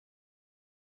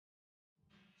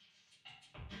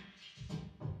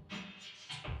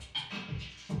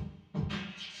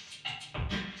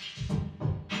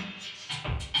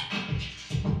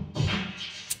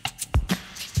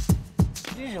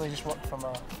usually just work from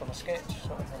a sketch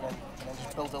sort of, and then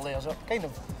just build the layers up, kind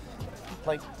of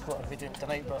like what we're doing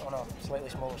tonight, but on a slightly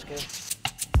smaller scale.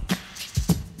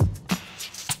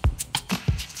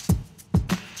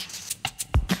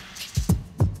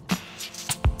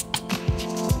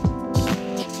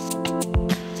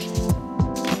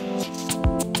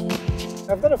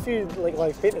 I've done a few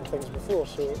live painting things before,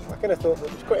 so I kind of thought that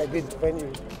it was quite a good venue.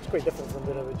 It's quite different from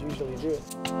where I would usually do it.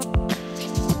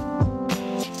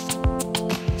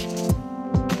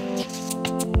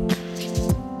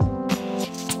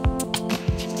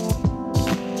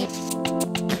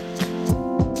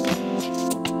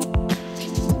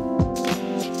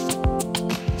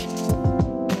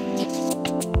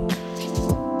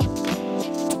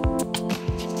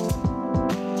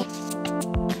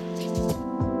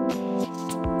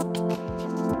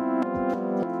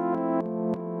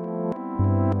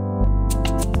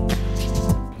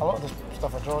 A lot of the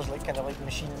stuff I draw is kind of like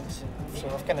machines, so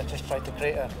I've kind of just tried to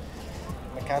create a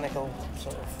mechanical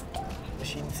sort of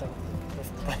machine thing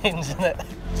with brains in it.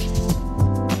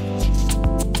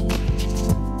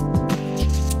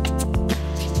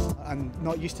 I'm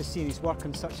not used to seeing his work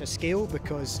on such a scale,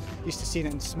 because used to seeing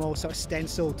it in small sort of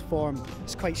stenciled form.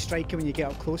 It's quite striking when you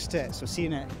get up close to it, so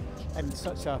seeing it in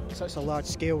such a large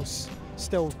scale's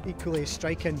still equally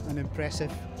striking and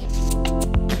impressive.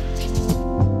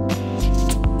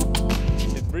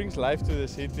 It brings life to the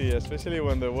city, especially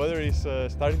when the weather is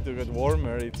starting to get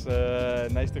warmer. It's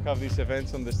nice to have these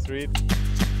events on the street.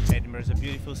 Edinburgh is a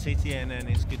beautiful city, and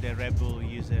it's good that Red Bull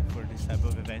use it for this type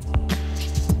of event.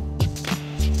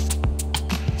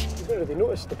 You don't really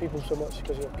notice the people so much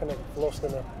because you're kind of lost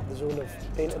in the zone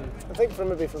of painting. I think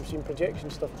from seeing projection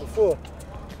stuff before,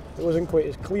 it wasn't quite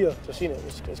as clear. So seeing it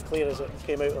was as clear as it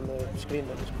came out on the screen,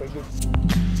 that was quite good.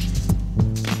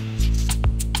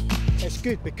 It's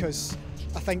good because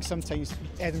I think sometimes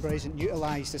Edinburgh isn't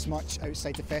utilised as much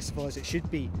outside the festival as it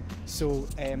should be. So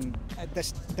at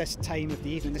this time of the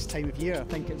evening, this time of year, I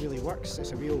think it really works.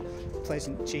 It's a real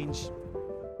pleasant change.